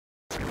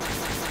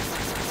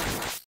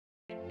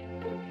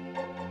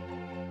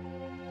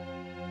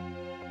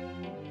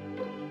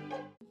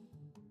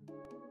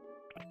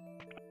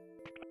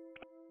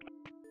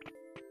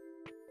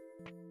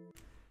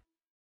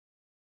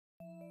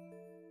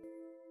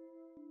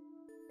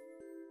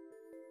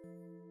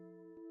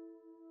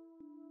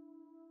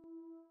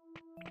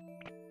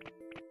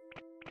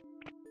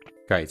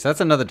Great, so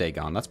that's another day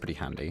gone. That's pretty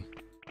handy.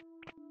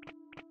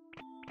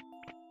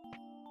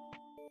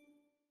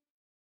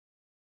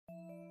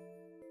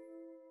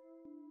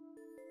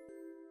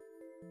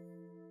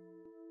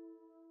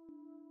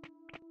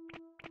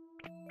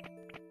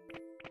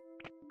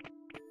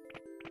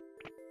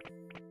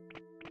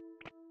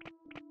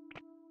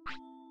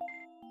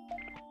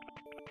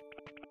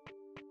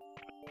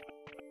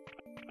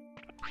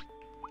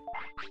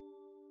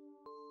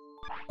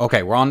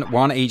 Okay, we're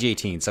on age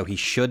 18, so he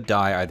should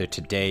die either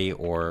today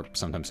or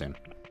sometime soon.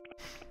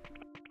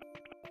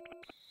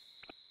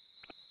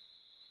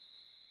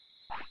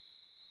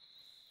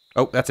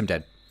 Oh, that's him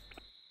dead.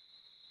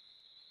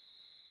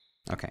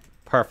 Okay,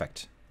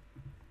 perfect.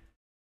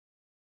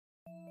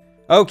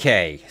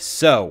 Okay,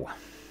 so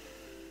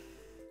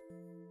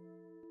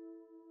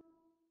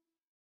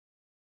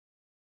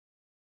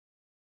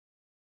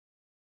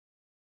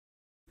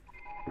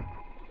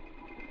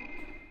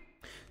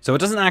it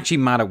doesn't actually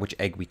matter which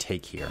egg we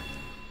take here,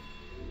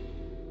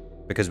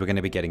 because we're going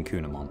to be getting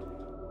Tsunomon.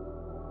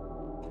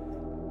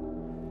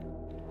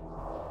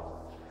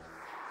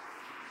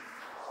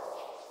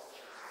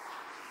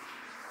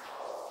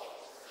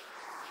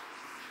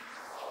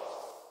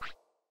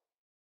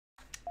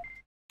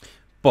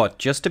 But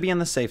just to be on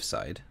the safe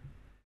side,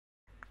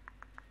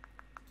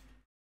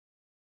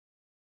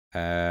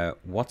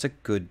 what's a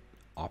good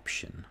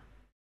option?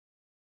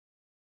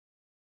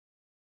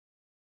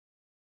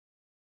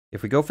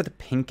 If we go for the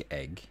pink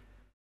egg,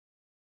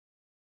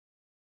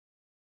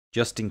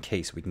 just in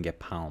case we can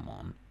get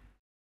Palmon,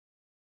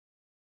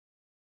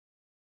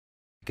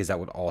 because that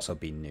would also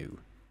be new.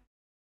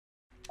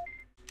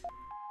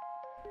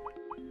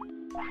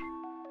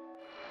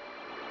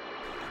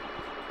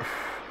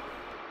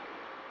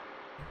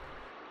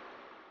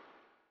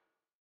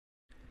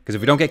 Because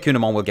if we don't get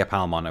Tsunomon, we'll get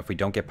Palmon. If we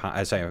don't get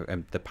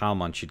the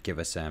Palmon should give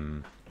us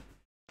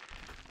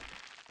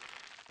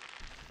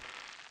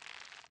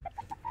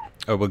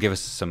or will give us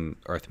some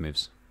earth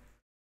moves.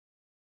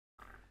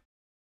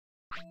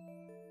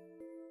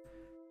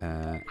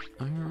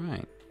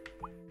 Alright.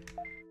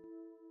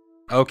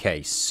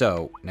 Okay,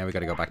 so now we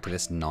gotta go back to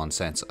this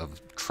nonsense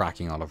of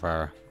tracking all of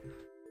our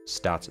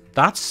stats.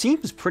 That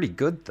seems pretty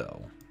good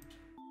though.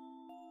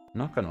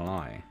 Not gonna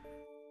lie.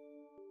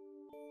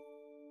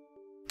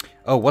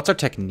 Oh, what's our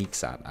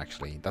techniques at,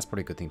 actually? That's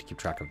probably a good thing to keep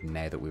track of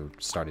now that we've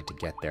started to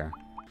get there.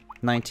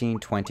 19,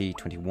 20,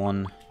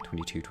 21,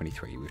 22,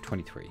 23. We have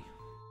 23.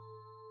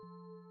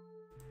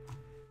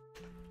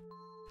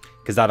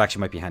 Because that actually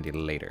might be handy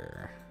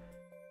later.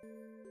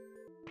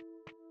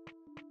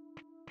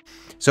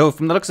 So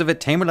from the looks of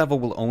it, Tamer level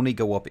will only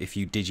go up if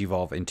you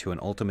Digivolve into an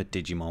ultimate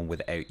Digimon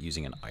without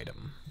using an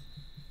item.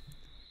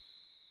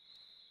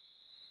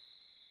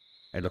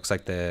 It looks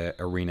like the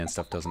arena and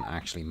stuff doesn't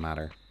actually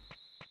matter.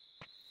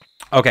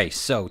 Okay,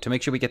 so to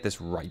make sure we get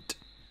this right,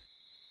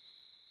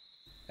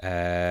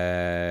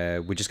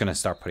 we're just gonna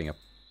start putting up.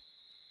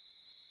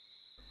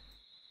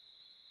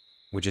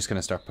 We're just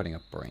gonna start putting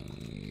up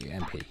brain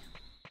MP.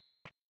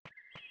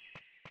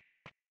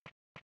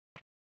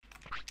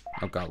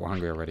 Oh god, we're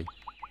hungry already.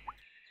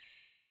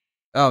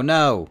 Oh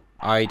no,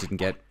 I didn't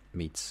get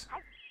meats.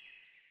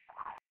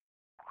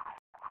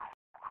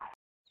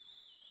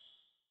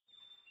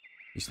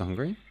 You still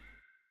hungry?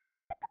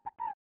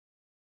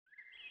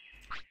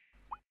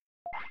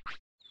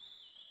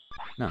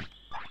 No.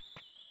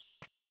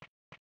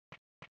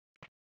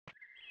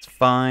 It's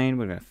fine.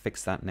 We're going to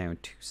fix that now in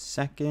 2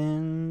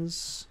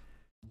 seconds.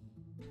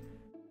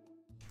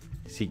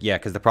 See, yeah,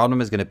 because the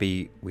problem is going to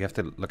be we have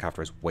to look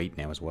after his weight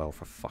now as well,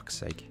 for fuck's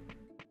sake.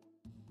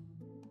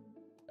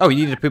 Oh, he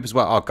needed to poop as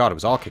well. Oh, God, it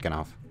was all kicking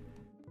off.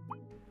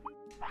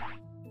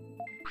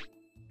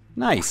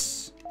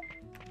 Nice.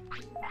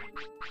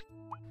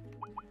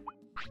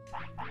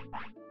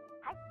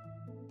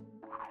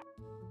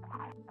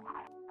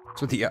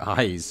 It's with the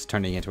eyes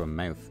turning into a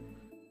mouth.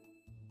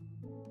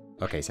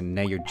 Okay, so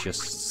now you're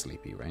just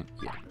sleepy, right?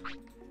 Yeah.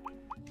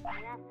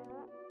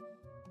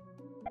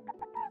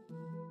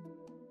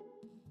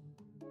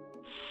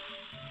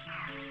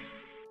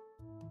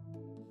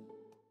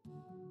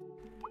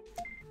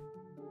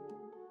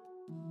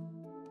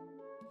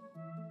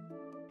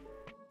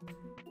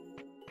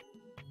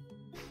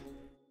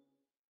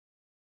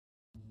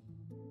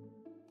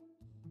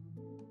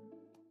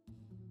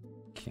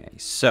 Okay,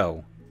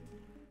 so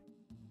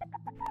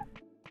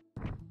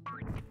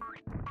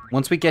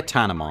once we get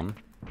Tsunomon,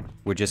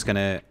 we're just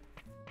gonna,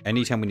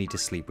 anytime we need to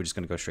sleep, we're just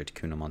gonna go straight to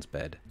Tsunomon's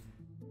bed.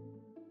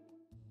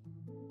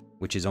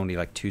 Which is only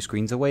like 2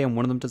 screens away, and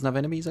one of them doesn't have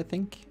enemies, I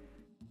think.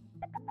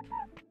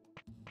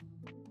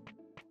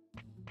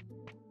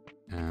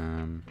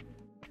 And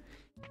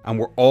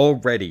we're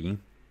already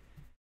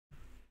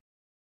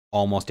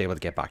almost able to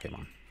get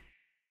Bakemon.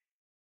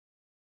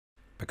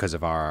 Because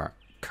of our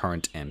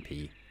current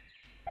MP.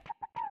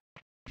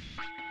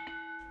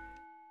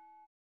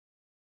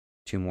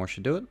 2 more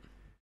should do it.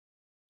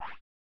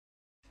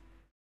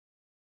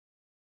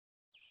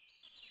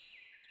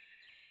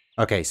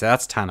 Okay, so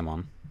that's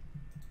Tsunomon.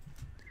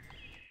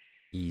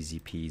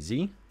 Easy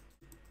peasy.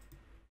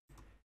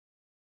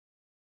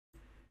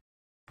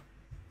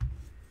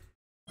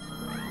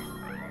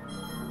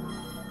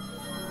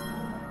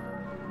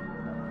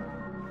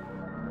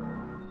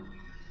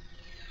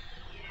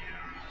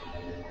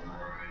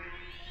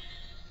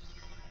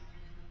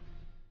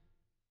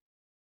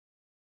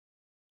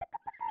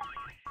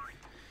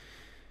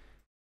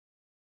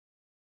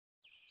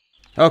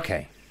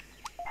 Okay.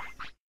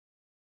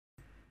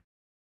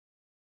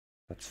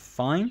 That's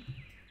fine.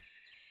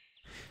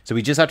 So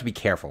we just have to be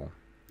careful.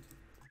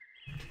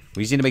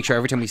 We just need to make sure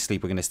every time we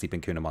sleep, we're going to sleep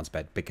in Tsunomon's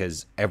bed.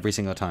 Because every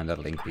single time,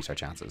 that'll increase our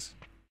chances.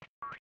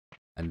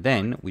 And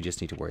then, we just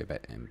need to worry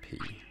about MP.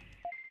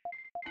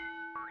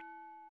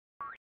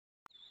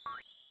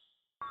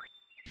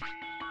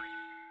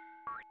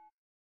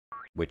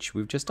 Which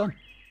we've just done.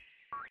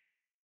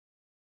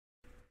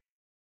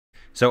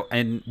 So,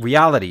 in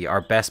reality,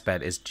 our best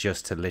bet is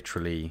just to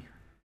literally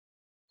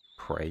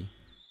pray.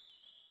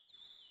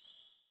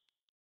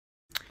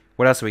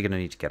 What else are we going to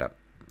need to get up?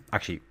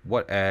 Actually,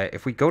 what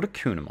if we go to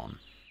Tsunomon?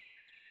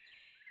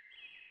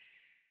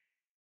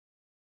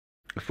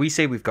 If we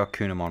say we've got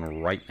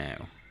Tsunomon right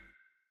now,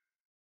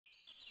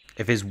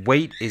 if his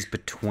weight is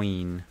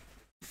between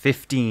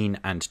 15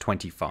 and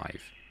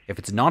 25, if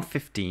it's not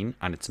 15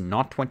 and it's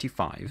not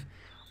 25,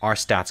 our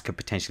stats could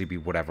potentially be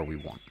whatever we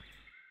want.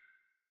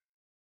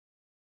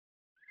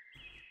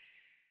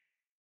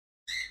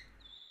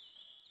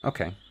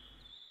 Okay.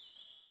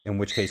 In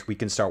which case, we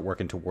can start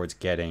working towards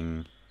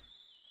getting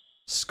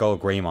Skull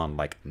Greymon,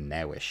 like,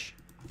 nowish.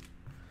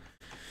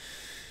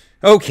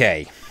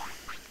 Okay.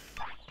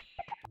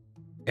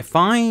 If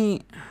I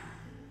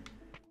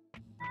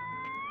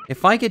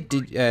get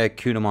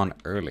Tsunomon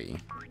early,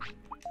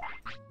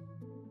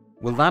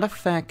 will that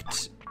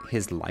affect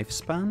his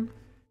lifespan?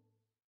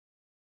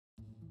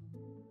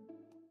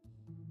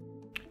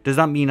 Does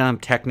that mean I'm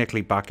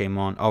technically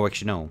Bakemon? Oh,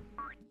 actually, no.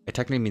 It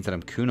technically means that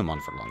I'm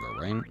Tsunomon for longer,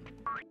 right?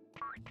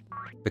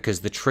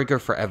 Because the trigger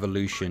for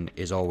evolution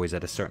is always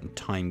at a certain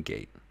time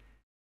gate.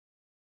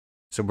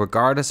 So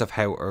regardless of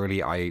how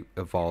early I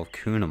evolve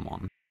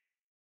Tsunomon,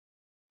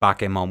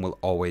 Bakemon will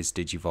always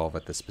digivolve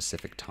at the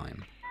specific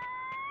time.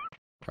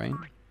 Right?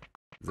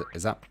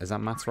 Is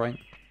that maths right?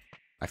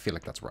 I feel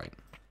like that's right.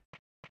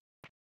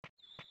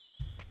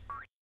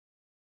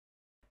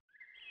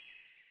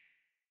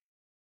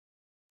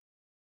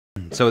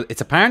 So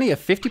it's apparently a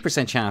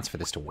 50% chance for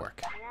this to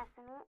work.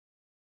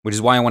 Which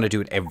is why I want to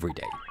do it every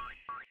day.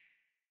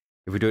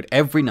 If we do it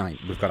every night,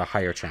 we've got a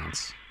higher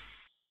chance.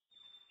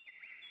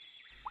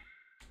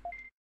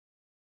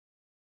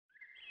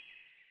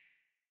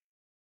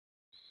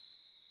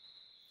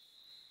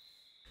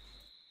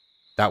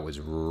 That was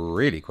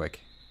really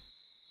quick.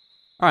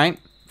 Alright,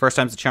 first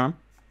time's the charm.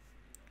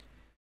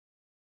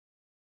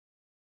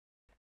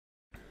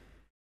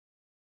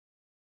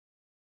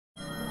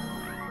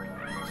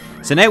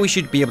 So now we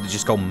should be able to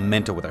just go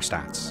mental with our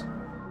stats.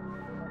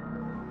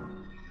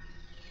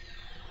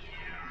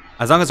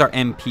 As long as our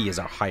MP is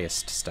our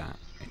highest stat,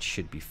 it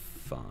should be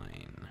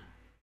fine.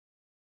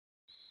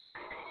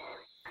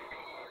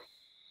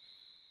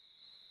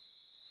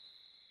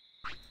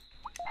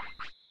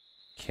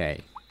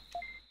 Okay.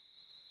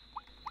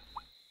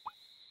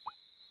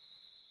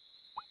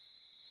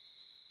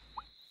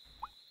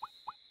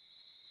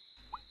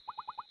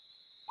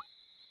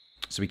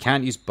 So we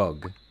can't use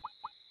bug.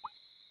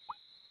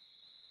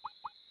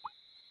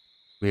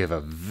 We have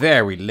a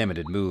very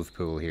limited move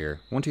pool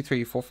here. 1, 2,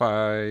 3, 4,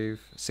 5,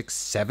 6,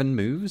 7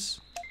 moves?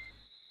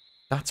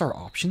 That's our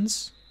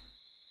options?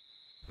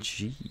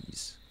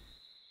 Jeez.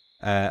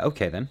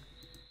 Okay then.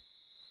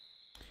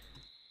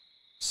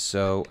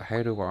 So,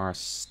 how do our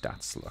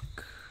stats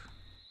look?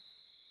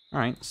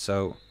 Alright,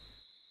 so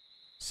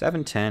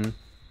 7, 10.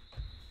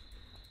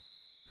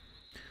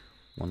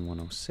 1,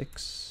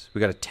 106.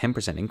 We got a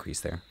 10%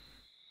 increase there.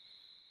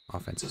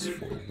 Offense is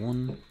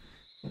 41.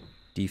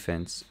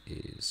 Defense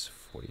is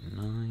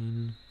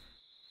 49.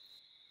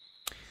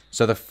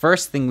 So the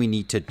first thing we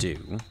need to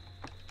do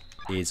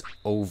is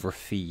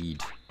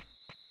overfeed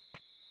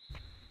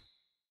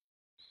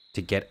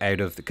to get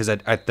out of... Because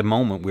at the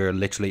moment, we're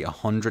literally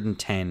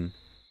 110%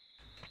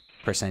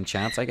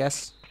 chance, I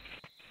guess,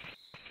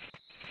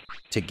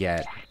 to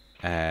get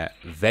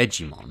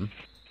Vegemon,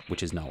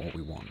 which is not what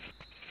we want.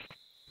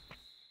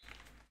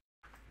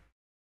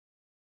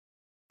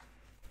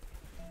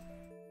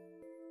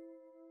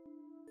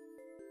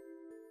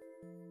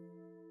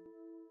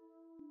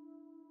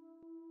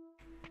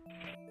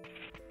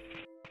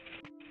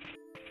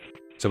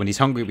 So when he's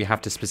hungry, we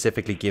have to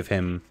specifically give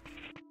him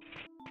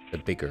the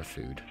bigger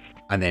food.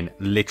 And then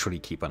literally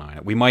keep an eye on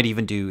it. We might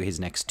even do his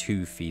next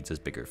 2 feeds as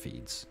bigger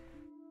feeds.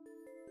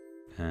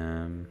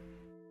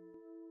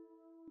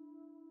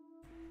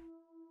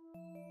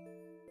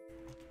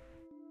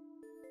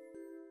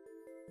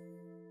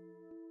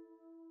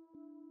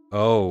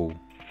 Oh.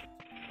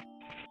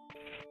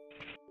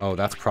 Oh,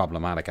 that's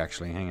problematic,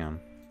 actually. Hang on.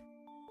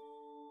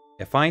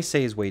 If I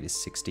say his weight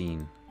is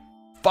 16...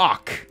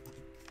 Fuck!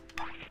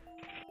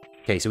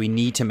 Okay, so we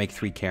need to make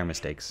 3 care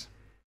mistakes.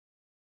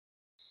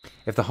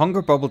 If the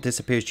hunger bubble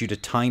disappears due to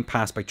time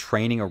passed by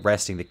training or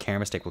resting, the care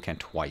mistake will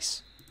count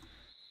twice.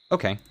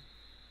 Okay.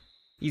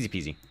 Easy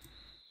peasy.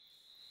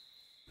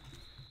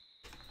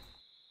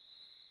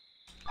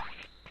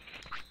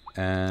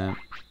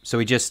 So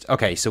we just...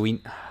 Okay, so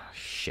we...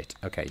 shit.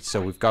 Okay,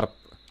 so we've got a...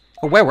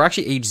 Oh, wow, we're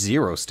actually age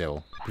 0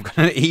 still. We've got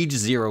an age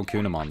 0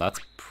 Tsunomon. That's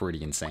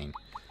pretty insane.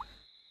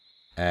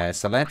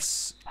 So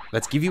let's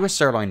give you a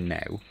sirloin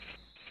now.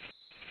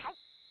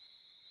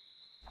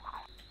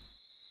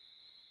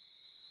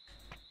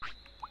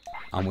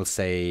 And we'll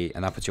say,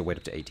 and that puts your weight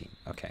up to 18.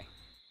 Okay.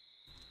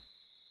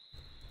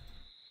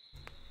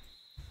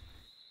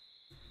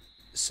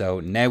 So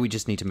now we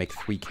just need to make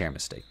 3 care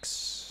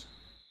mistakes.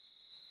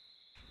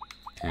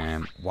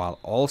 While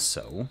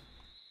also...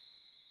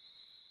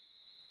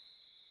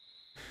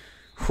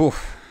 Whew,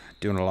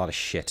 doing a lot of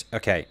shit.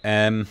 Okay,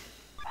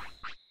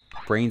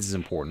 brains is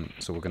important,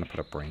 so we're going to put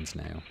up brains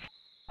now.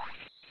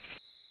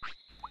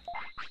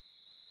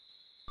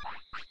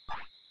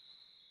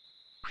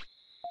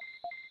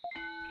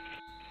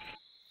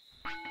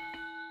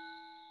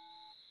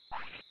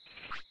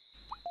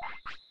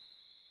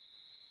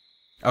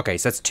 Okay,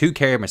 so that's 2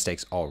 care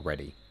mistakes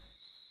already.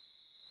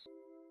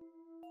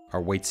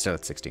 Our weight's still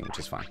at 16, which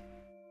is fine.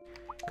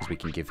 Because we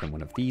can give him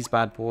one of these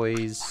bad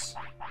boys.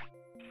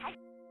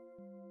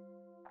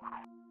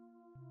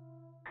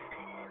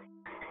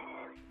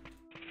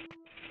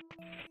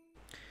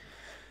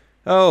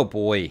 Oh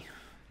boy.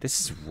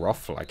 This is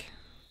rough, like.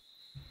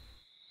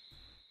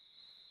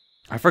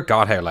 I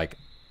forgot how, like,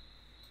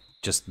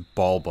 just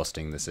ball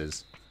busting this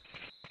is.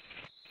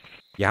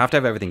 You have to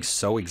have everything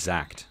so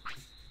exact.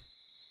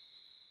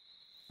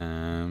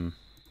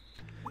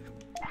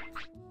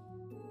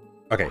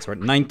 Okay, so we're at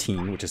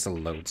 19, which is still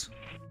loads.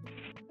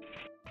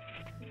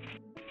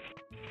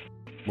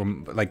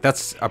 Like,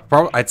 that's...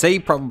 I'd say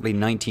probably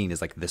 19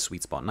 is, like, the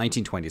sweet spot.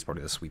 19, 20 is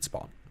probably the sweet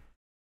spot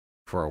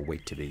for our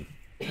weight to be.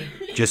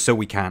 Just so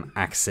we can't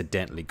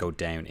accidentally go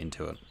down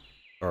into it.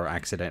 Or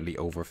accidentally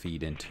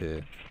overfeed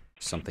into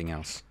something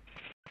else.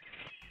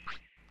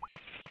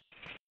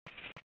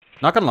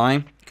 Not gonna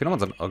lie,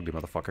 Tsunomon's an ugly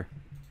motherfucker.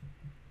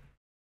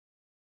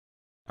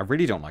 I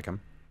really don't like him.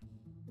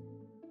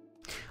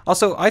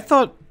 Also, I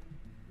thought...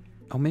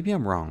 Oh, maybe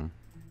I'm wrong.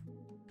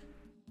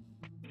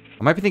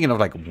 I might be thinking of,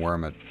 like,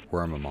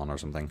 Wormamon or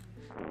something.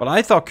 But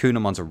I thought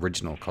Tsunomon's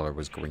original color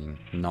was green,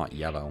 not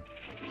yellow.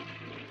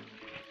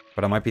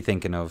 But I might be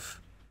thinking of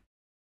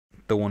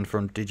the one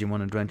from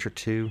Digimon Adventure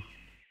 2.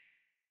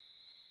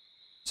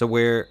 So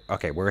we're...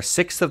 Okay, we're a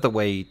 1/6 of the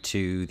way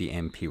to the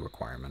MP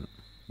requirement.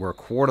 We're a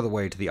 1/4 of the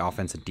way to the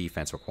offense and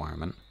defense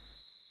requirement.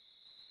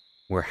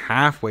 We're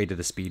halfway to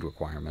the speed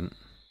requirement.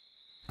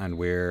 And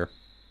we're...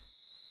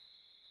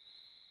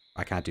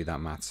 I can't do that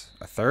maths.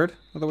 A 1/3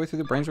 of the way through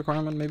the brains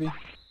requirement, maybe?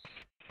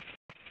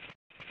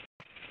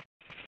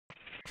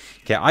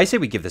 Okay, I say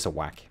we give this a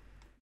whack.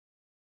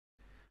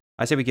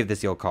 I say we give this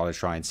the old college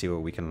try and see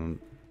what we can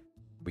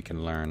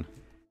learn.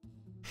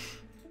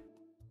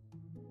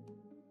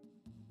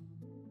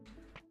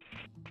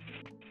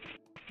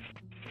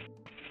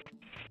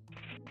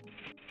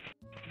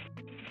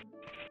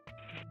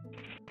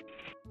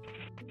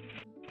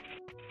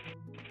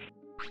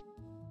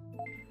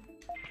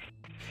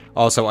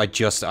 Also, I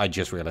just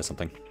realized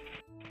something.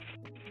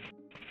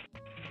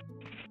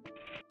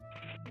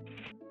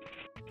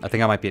 I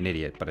think I might be an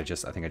idiot, but I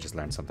think I just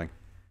learned something.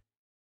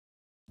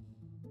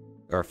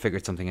 Or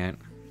figured something out.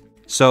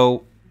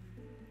 So,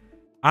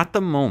 at the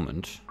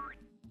moment,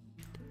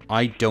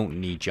 I don't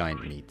need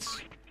giant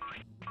meats.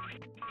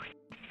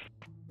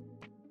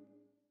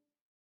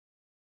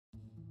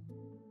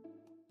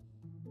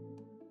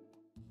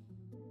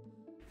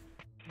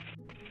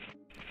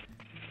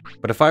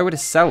 But if I were to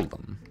sell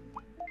them,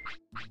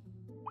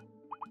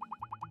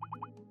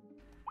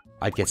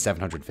 I'd get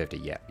 750.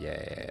 Yeah,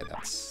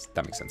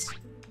 that makes sense.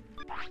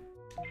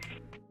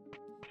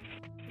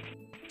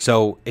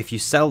 So if you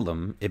sell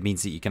them, it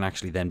means that you can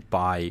actually then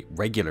buy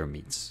regular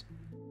meats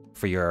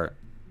for your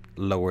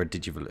lower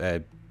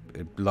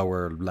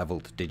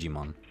leveled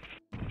Digimon,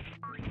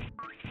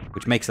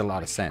 which makes a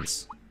lot of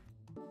sense.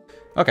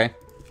 Okay.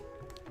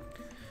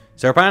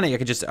 So apparently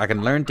I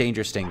can learn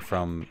Danger Sting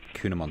from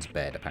Tsunomon's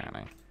bed.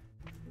 Apparently,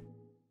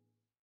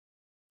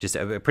 just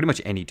pretty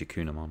much any to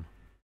Tsunomon.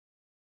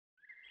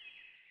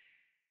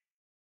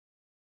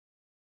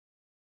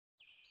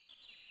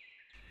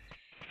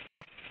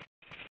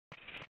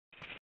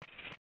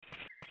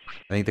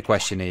 I think the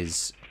question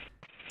is,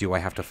 do I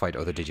have to fight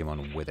other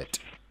Digimon with it?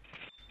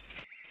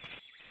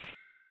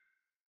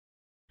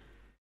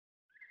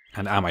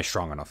 And am I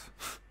strong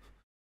enough?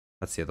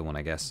 That's the other one,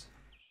 I guess.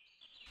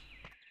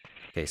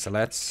 Okay, so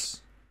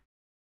let's...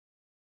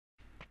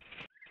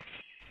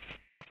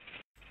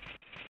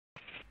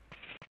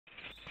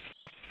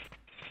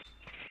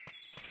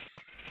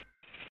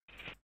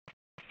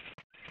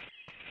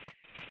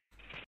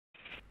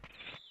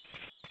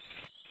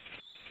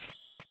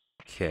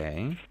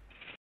 Okay.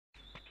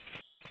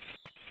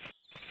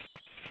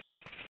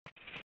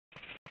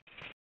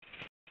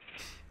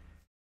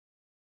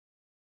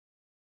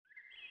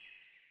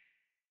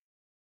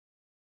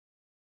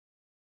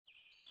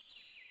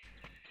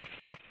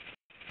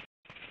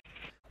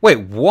 Wait,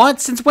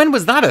 what? Since when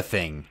was that a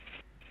thing?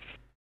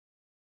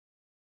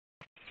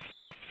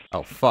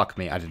 Oh, fuck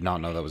me. I did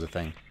not know that was a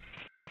thing.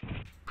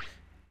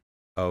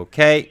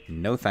 Okay.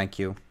 No, thank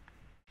you.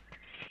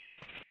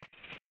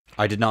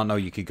 I did not know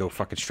you could go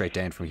fucking straight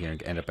down from here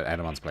and end up at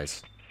Edamon's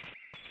place.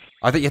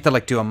 I thought you had to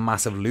like do a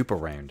massive loop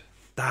around.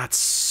 That's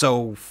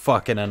so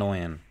fucking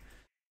annoying.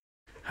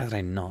 How did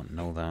I not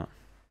know that?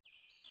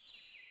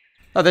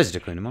 Oh, there's a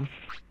Tsunomon.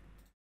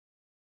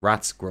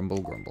 Rats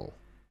grumble grumble.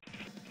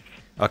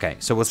 Okay,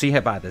 so we'll see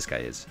how bad this guy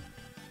is.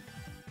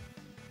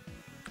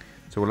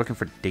 So we're looking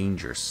for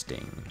Danger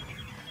Sting.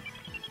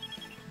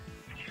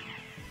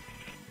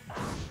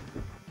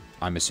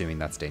 I'm assuming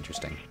that's Danger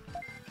Sting.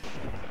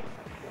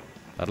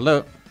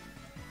 Hello.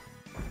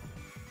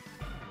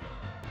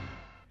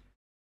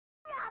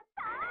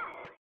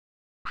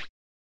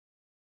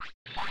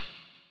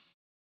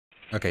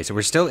 Okay, so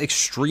we're still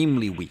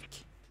extremely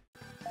weak.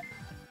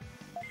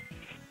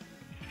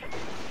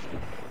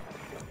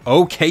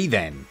 Okay,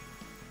 then.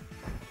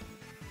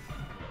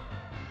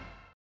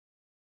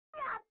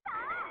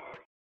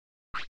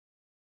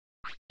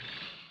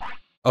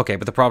 Okay,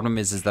 but the problem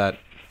is that...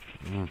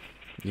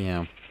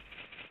 yeah.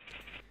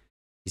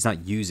 He's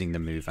not using the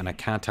move, and I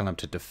can't tell him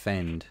to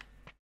defend.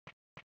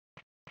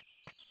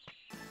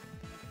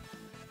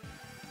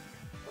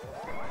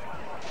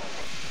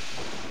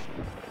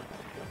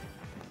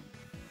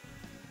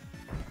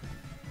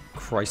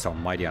 Christ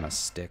almighty on a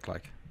stick,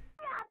 like.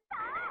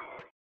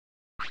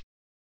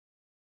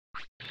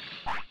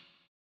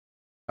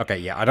 Okay,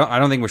 yeah, I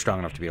don't think we're strong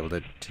enough to be able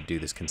to do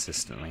this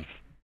consistently.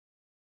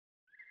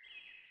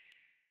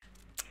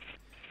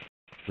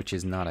 Which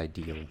is not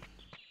ideal.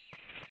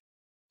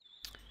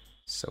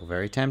 So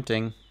very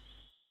tempting.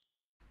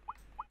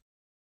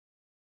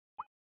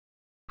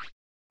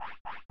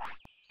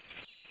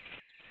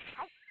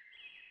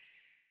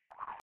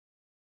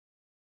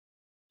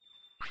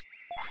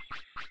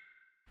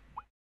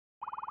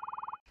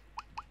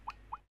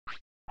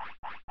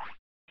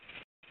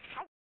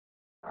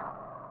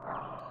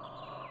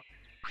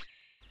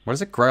 Why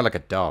does it growl like a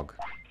dog?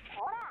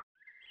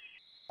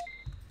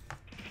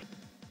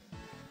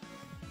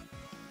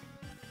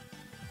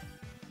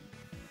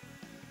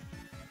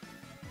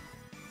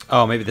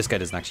 Oh, maybe this guy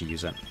doesn't actually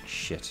use it.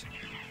 Shit.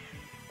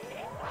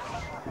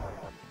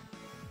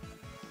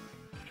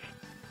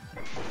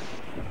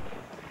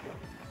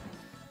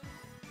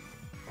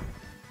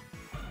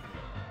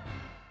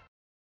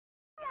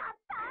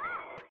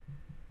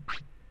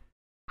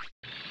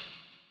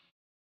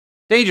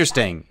 Danger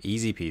Sting!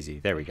 Easy peasy.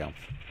 There we go.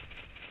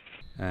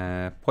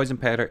 Poison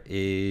Powder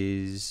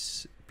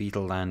is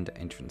Beetle Land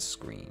entrance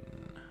screen.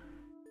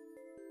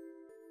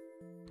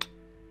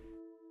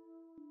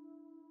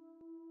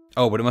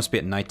 Oh, but it must be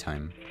at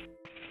nighttime.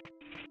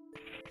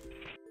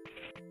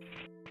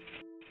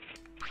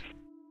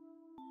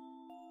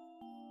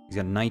 He's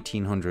got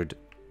 1900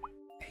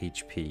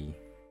 HP.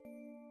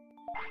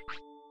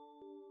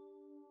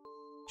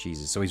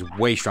 Jesus, so he's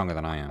way stronger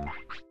than I am.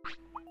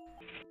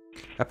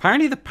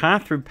 Apparently the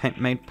path through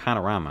Mount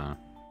Panorama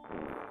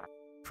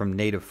from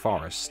Native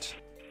Forest,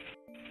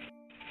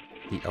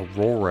 the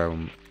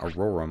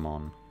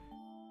Auroramon,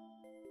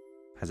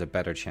 has a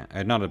better chance.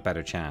 Not a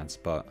better chance,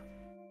 but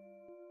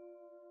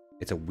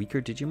it's a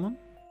weaker Digimon?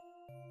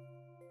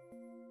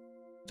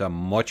 It's a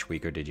much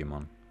weaker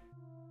Digimon.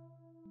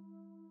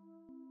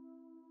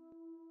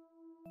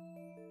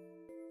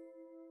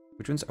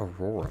 Which one's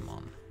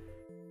Auroramon?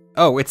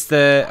 Oh, it's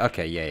the...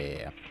 Okay,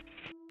 yeah.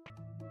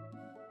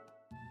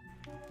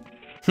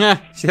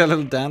 See that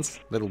little dance?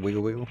 Little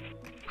wiggle wiggle.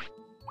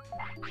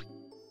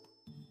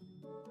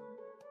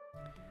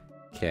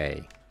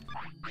 Okay.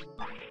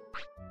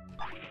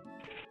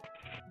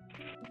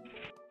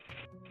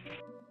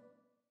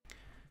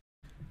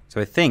 So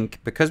I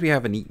think, because we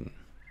haven't eaten,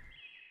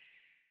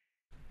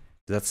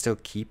 does that still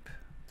keep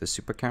the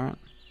super carrot?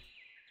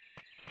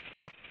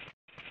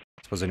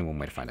 I suppose only one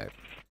way to find out.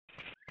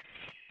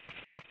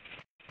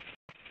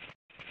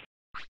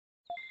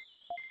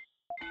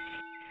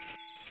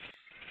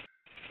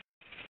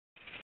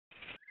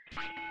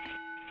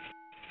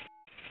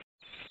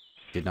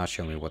 Did not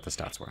show me what the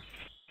stats were.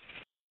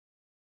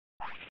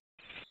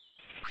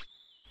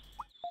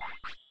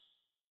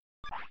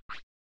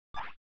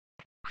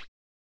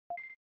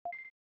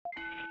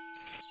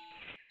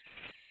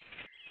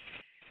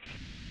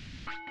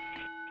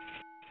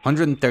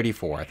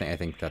 $134. I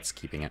think that's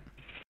keeping it.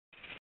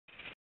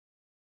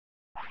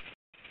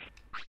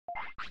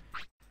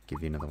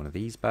 Give you another one of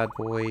these bad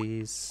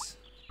boys.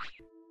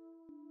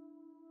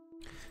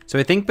 So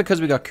I think because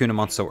we got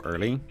Tsunomon so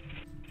early,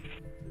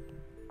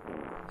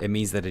 it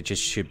means that it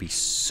just should be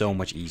so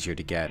much easier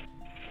to get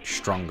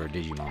stronger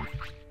Digimon.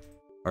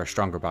 Or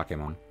stronger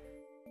Bakemon.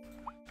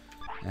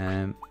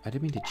 I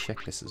did mean to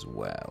check this as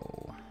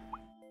well.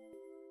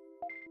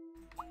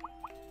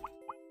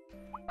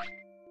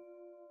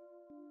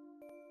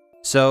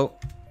 So,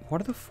 what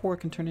are the four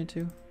can turn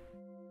into?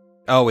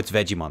 Oh, it's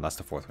Vegemon. That's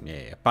the fourth one.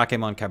 Yeah.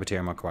 Bakemon,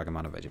 Kabuterimon,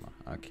 Kawagomon, and Vegemon.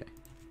 Okay.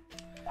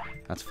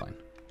 That's fine.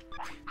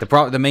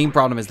 The main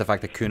problem is the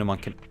fact that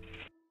Tsunomon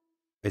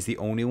is the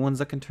only ones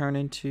that can turn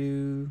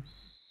into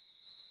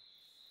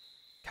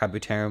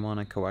Kabuterimon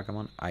and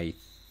Kawagomon, I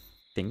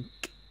think.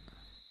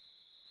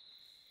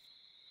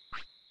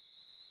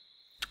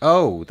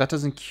 Oh, that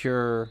doesn't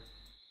cure...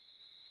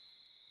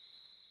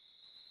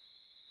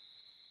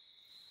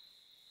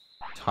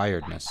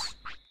 Tiredness.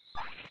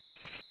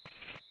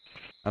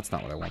 That's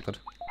not what I wanted.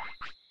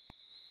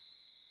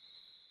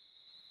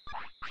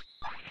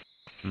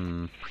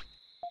 Hmm.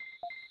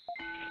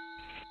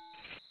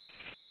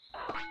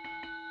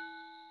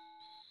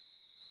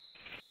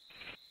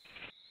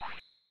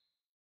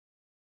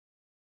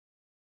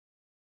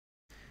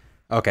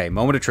 Okay,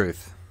 moment of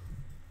truth.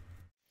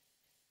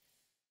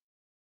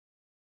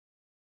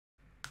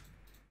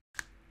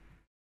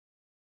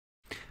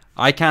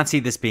 I can't see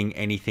this being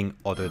anything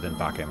other than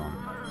Bakemon.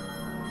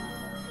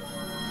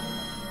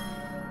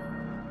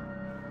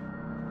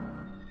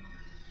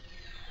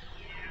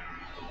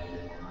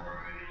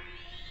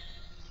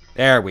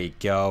 There we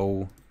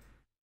go.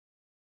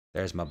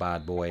 There's my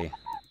bad boy.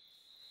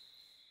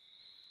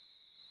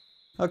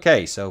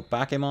 Okay, so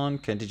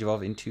Bakemon can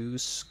digivolve into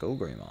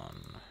Skullgreymon.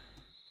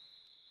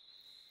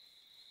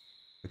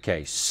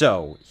 Okay,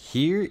 so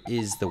here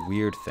is the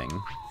weird thing.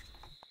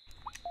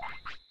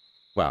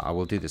 Well, I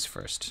will do this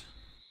first.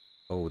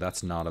 Oh,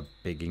 that's not a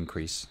big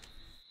increase.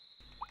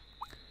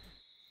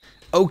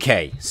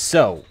 Okay,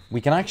 so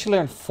we can actually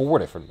learn 4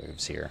 different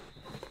moves here.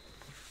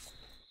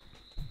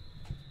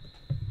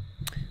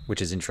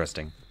 Which is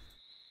interesting.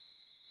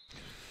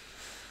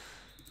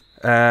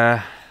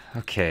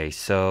 Okay,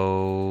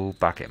 so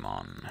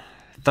Bakemon.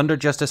 Thunder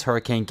Justice,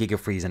 Hurricane, Giga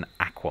Freeze, and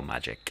Aqua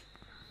Magic.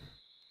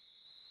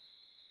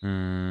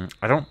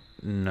 I don't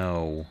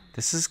know.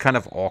 This is kind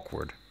of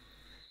awkward.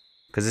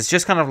 Because it's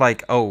just kind of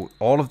like, oh,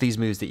 all of these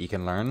moves that you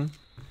can learn,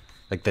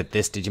 like that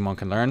this Digimon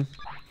can learn,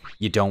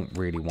 you don't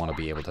really want to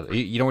be able to...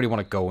 You don't really want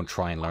to go and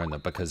try and learn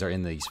them because they're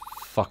in these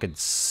fucking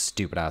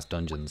stupid-ass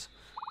dungeons.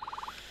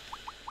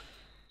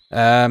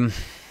 Yeah.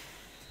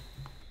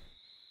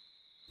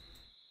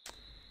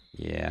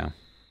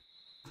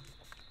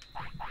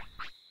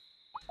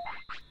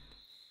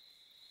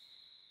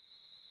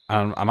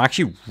 I'm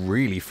actually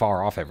really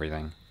far off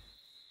everything.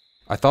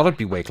 I thought it'd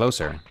be way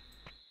closer.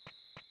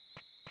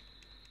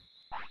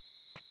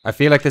 I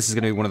feel like this is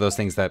going to be one of those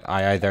things that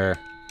I either...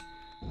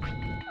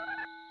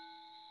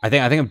 I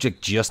think I'm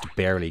just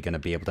barely going to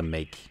be able to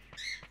make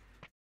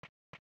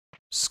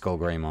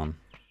Skullgreymon.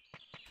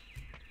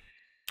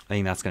 I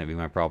think that's going to be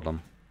my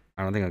problem.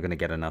 I don't think I'm going to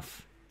get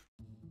enough.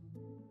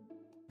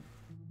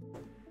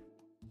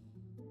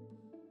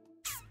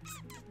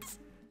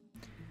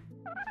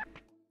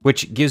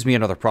 Which gives me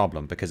another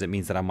problem, because it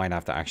means that I might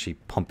have to actually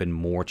pump in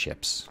more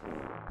chips.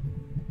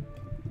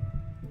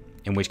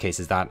 In which case,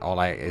 is that all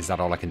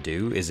I can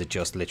do? Is it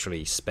just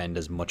literally spend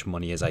as much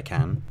money as I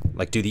can?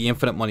 Like, do the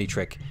infinite money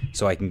trick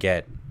so I can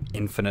get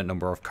infinite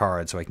number of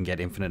cards, so I can get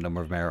infinite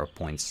number of merit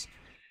points.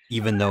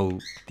 Even though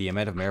the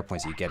amount of merit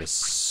points you get is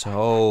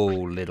so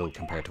little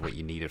compared to what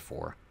you need it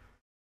for.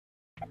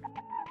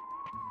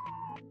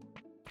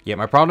 Yeah,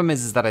 my problem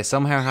is that I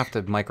somehow have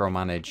to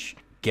micromanage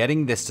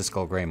getting this to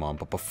Skullgreymon,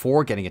 but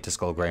before getting it to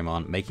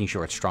Skullgreymon, making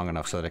sure it's strong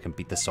enough so that I can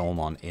beat the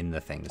Tsunomon in the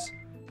things.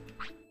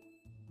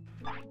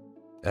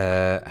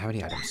 How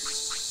many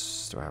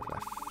items do I have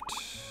left?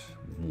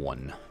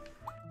 1.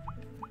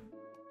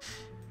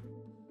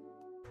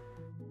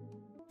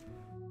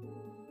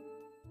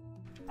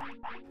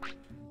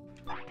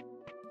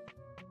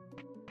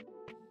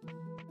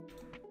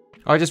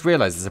 Oh, I just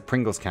realized there's a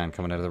Pringles can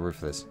coming out of the roof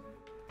of this.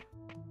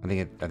 I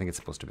think it's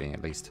supposed to be,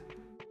 at least.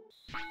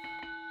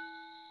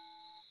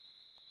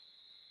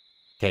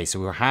 Okay, so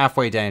we're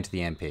halfway down to the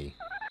MP.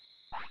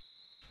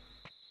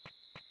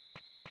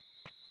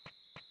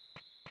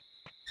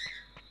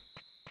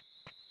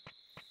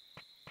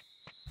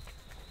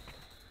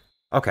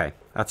 Okay,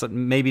 that's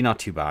maybe not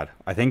too bad.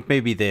 I think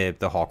maybe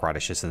the Hawk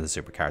Radishes and the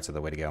super cards are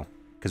the way to go.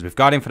 Because we've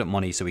got infinite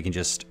money, so we can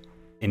just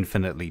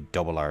infinitely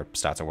double our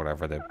stats or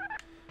whatever.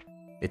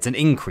 It's an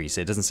increase.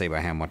 It doesn't say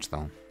by how much,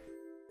 though.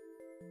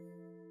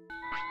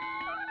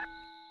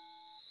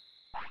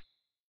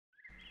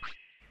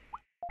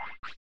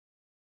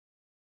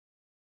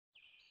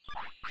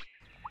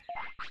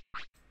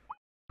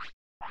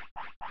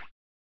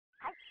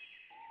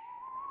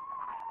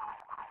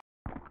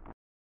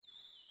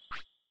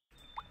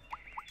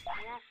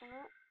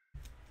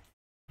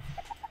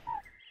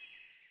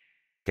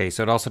 Okay,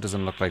 so it also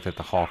doesn't look like that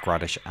the Hawk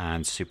Radish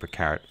and Super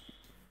Carrot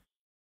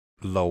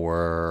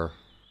lower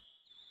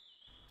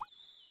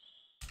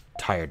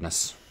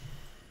tiredness.